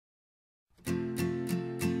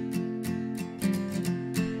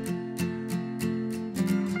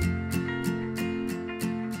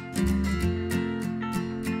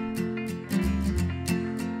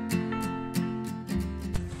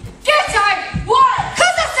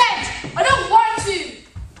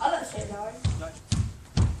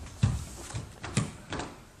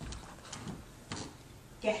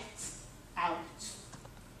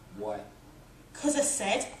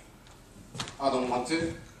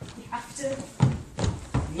You have to.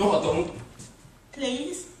 No, I don't.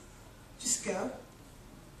 Please, just go.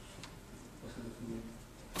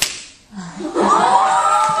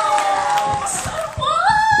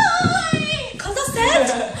 Why? Because I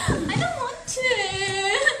said I don't want to.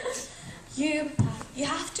 You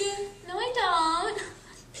have to. No, I don't.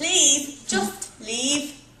 Please, just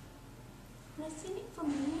leave. What's in it for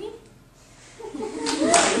me?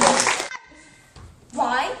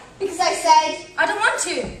 Why? Because I said, I don't want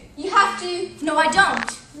to. you have to. No, I don't.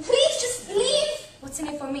 Please just leave. What's in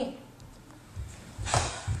it for me?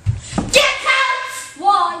 Get out!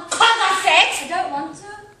 Why? Because I said, I don't want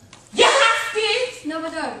to. you have to. No, I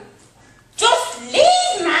don't. Just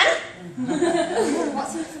leave, man.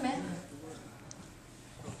 What's in it for me?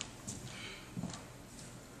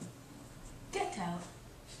 Get out.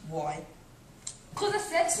 Why? Because I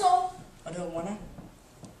said so. I don't wanna.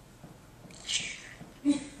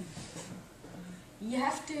 You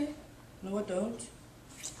have to. No, I don't.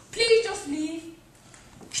 Please just leave.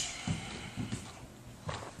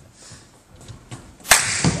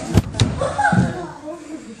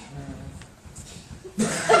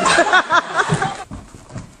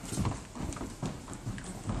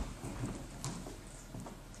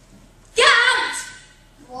 Get out!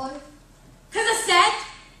 Why? Because I said.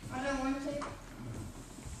 I don't want to.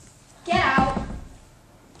 Get out.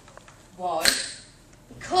 Why?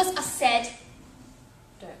 Because I said.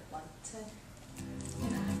 Don't want to.